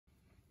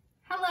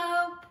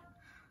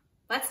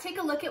Let's take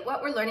a look at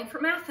what we're learning for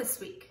math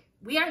this week.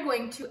 We are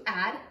going to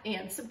add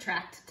and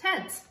subtract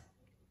tens.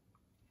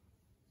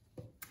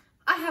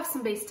 I have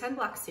some base 10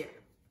 blocks here.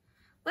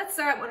 Let's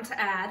say I want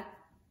to add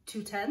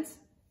 2 tens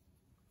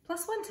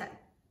plus 1 10.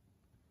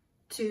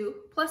 2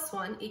 plus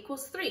 1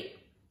 equals 3.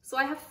 So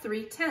I have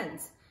 3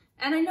 tens.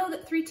 And I know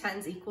that 3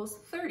 tens equals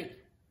 30.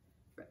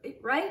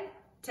 Right?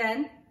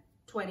 10,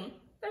 20,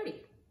 30.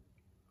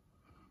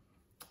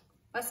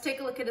 Let's take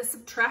a look at a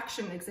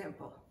subtraction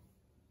example.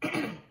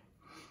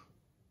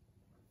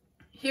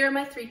 Here are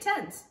my 3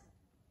 tens.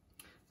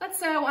 Let's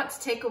say I want to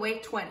take away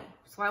 20.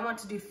 So I want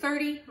to do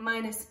 30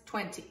 minus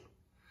 20.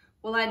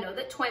 Well, I know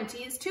that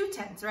 20 is 2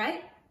 tens,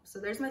 right? So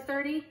there's my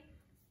 30.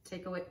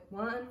 Take away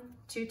 1,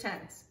 2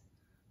 tens.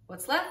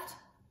 What's left?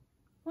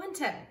 1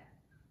 10.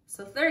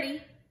 So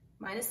 30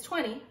 minus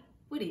 20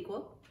 would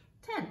equal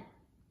 10.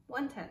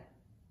 1 10.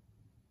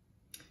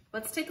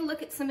 Let's take a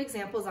look at some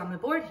examples on the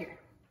board here.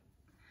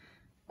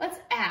 Let's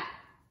add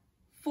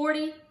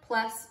 40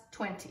 plus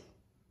 20.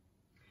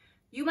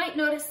 You might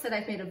notice that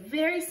I've made a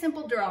very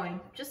simple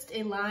drawing, just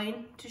a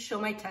line to show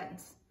my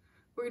tens.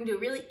 We're going to do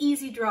a really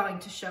easy drawing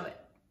to show it.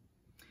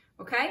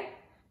 Okay?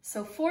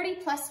 So 40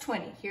 plus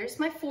 20. Here's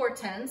my 4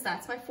 tens,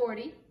 that's my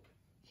 40.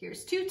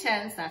 Here's 2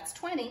 tens, that's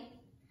 20.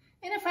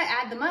 And if I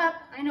add them up,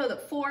 I know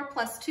that 4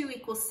 plus 2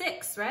 equals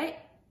 6, right?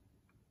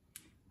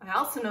 I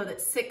also know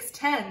that 6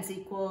 tens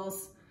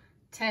equals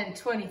 10,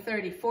 20,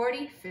 30,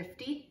 40,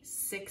 50,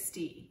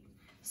 60.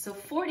 So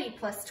 40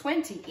 plus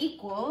 20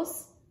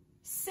 equals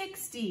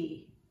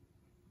 60.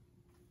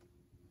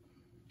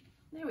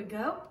 There we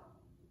go.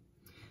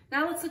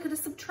 Now let's look at a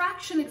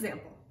subtraction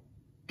example.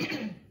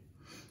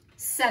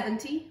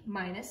 70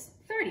 minus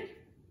 30.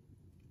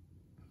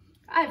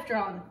 I've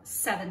drawn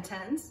 7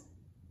 tens.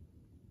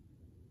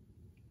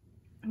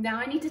 Now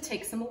I need to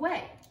take some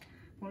away.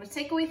 I want to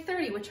take away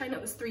 30, which I know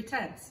is 3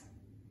 tens.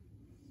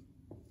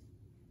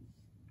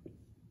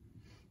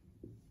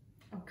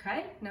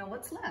 Okay, now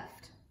what's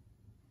left?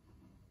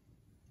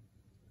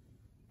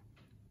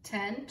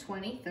 10,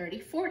 20, 30,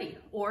 40,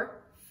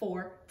 or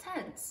 4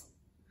 tens.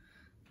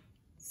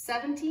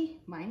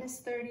 70 minus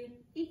 30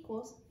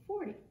 equals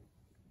 40.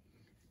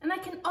 And I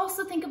can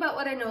also think about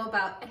what I know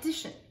about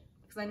addition,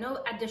 because I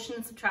know addition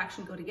and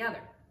subtraction go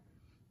together.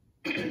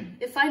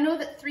 If I know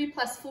that 3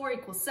 plus 4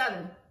 equals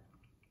 7,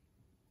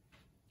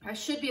 I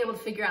should be able to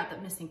figure out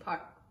that missing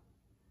part.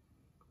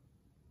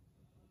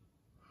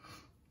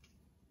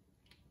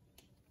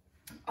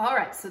 All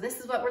right, so this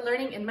is what we're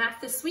learning in math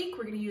this week.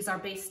 We're going to use our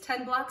base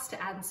 10 blocks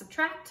to add and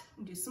subtract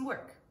and do some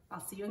work. I'll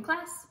see you in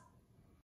class.